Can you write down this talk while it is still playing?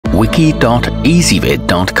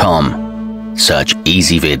wiki.ezvid.com. Search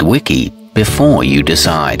Ezvid Wiki before you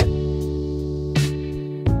decide.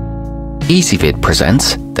 Ezvid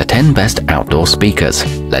presents the 10 best outdoor speakers.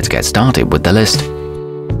 Let's get started with the list.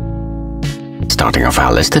 Starting off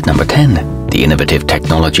our list at number 10, the innovative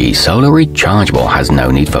technology Solar Rechargeable has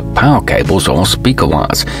no need for power cables or speaker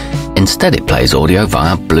wires. Instead, it plays audio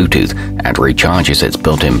via Bluetooth and recharges its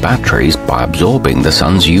built-in batteries by absorbing the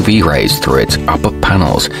sun's UV rays through its upper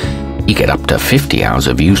panels. You get up to 50 hours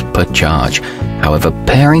of use per charge. However,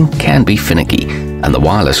 pairing can be finicky, and the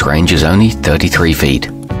wireless range is only 33 feet.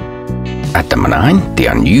 At number 9, the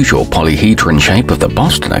unusual polyhedron shape of the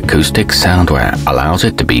Boston Acoustics soundware allows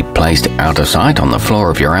it to be placed out of sight on the floor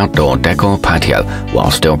of your outdoor deck or patio while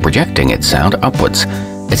still projecting its sound upwards.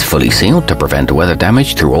 It's fully sealed to prevent weather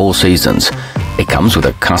damage through all seasons. It comes with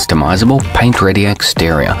a customizable paint-ready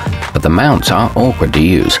exterior, but the mounts are awkward to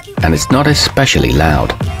use, and it's not especially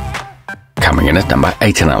loud. Coming in at number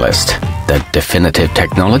 8 on our list, the definitive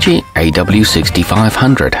technology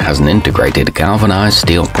AW6500 has an integrated galvanized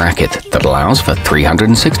steel bracket that allows for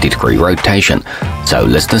 360-degree rotation, so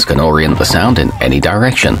listeners can orient the sound in any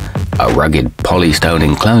direction. A rugged polystone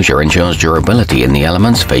enclosure ensures durability in the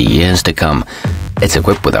elements for years to come. It's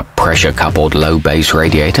equipped with a pressure-coupled low-bass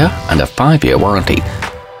radiator and a 5-year warranty.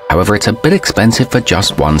 However, it's a bit expensive for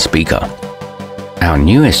just one speaker. Our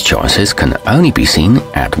newest choices can only be seen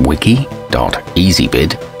at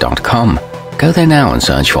wiki.ezvid.com. Go there now and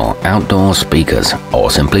search for outdoor speakers,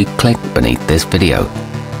 or simply click beneath this video.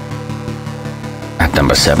 At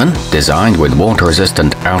number 7, designed with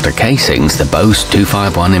water-resistant outer casings, the Bose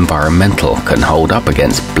 251 Environmental can hold up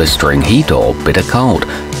against blistering heat or bitter cold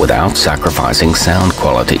without sacrificing sound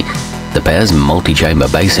quality. The pair's multi-chamber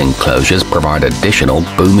bass enclosures provide additional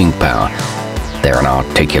booming power. They're an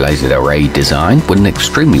articulated array design with an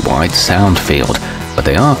extremely wide sound field, but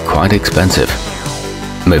they are quite expensive.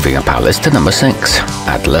 Moving up our list to number 6.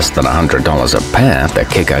 At less than $100 a pair, the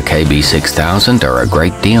Kicker KB6000 are a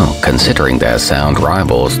great deal considering their sound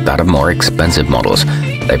rivals that of more expensive models.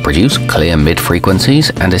 They produce clear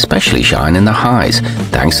mid-frequencies and especially shine in the highs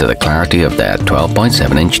thanks to the clarity of their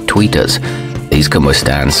 12.7-inch tweeters. These can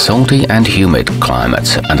withstand salty and humid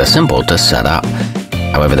climates and are simple to set up.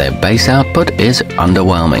 However, their bass output is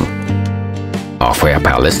underwhelming. Halfway up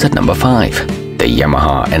our list at number 5. The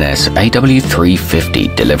Yamaha NS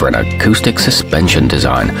AW350 deliver an acoustic suspension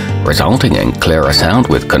design, resulting in clearer sound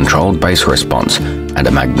with controlled bass response, and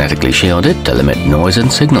are magnetically shielded to limit noise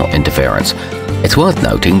and signal interference. It's worth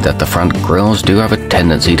noting that the front grills do have a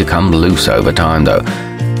tendency to come loose over time though.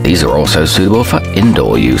 These are also suitable for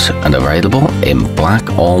indoor use and available in black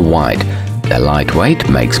or white. Their lightweight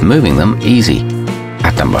makes moving them easy.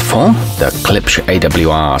 At number 4, the klipsch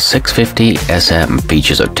AWR 650 SM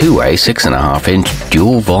features a two-way 6.5-inch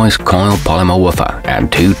dual-voice coil polymer woofer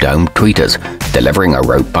and 2 domed tweeters, delivering a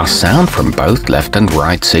robust sound from both left and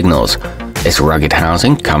right signals. Its rugged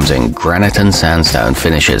housing comes in granite and sandstone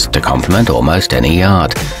finishes to complement almost any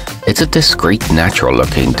yard. It's a discreet,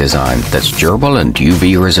 natural-looking design that's durable and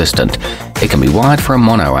UV-resistant. It can be wired for a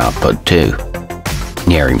mono output too.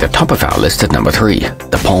 Nearing the top of our list at number 3,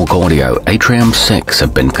 the Polk Audio Atrium 6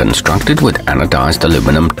 have been constructed with anodized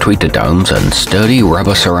aluminum tweeter domes and sturdy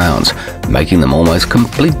rubber surrounds, making them almost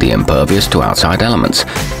completely impervious to outside elements.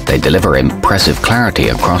 They deliver impressive clarity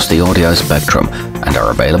across the audio spectrum and are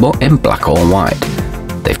available in black or white.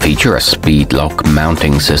 They feature a speed lock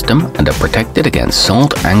mounting system and are protected against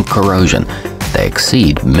salt and corrosion. They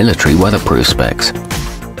exceed military weatherproof specs.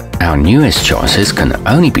 Our newest choices can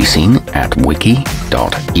only be seen at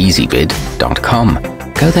wiki.ezvid.com.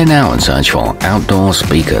 Go there now and search for outdoor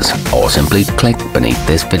speakers, or simply click beneath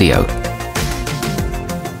this video.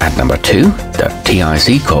 At number 2, the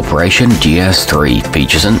TIC Corporation GS3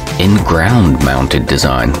 features an in-ground mounted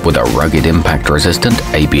design with a rugged impact-resistant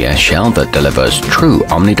ABS shell that delivers true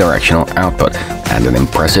omnidirectional output and an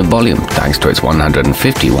impressive volume thanks to its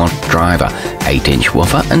 150-watt driver, 8-inch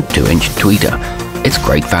woofer and 2-inch tweeter. It's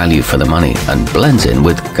great value for the money and blends in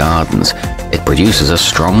with gardens. It produces a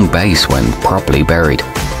strong bass when properly buried.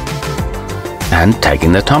 And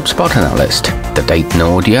taking the top spot on our list, the Dayton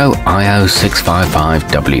Audio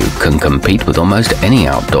IO655W can compete with almost any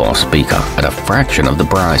outdoor speaker at a fraction of the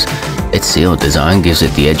price. Its sealed design gives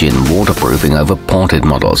it the edge in waterproofing over ported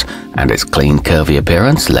models, and its clean, curvy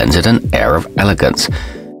appearance lends it an air of elegance.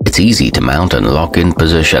 It's easy to mount and lock in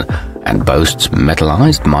position, and boasts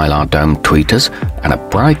metallized mylar dome tweeters and a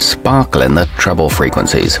bright sparkle in the treble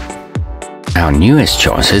frequencies. Our newest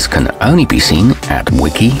choices can only be seen at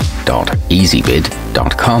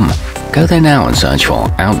wiki.ezvid.com. Go there now and search for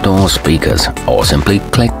outdoor speakers, or simply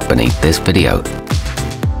click beneath this video.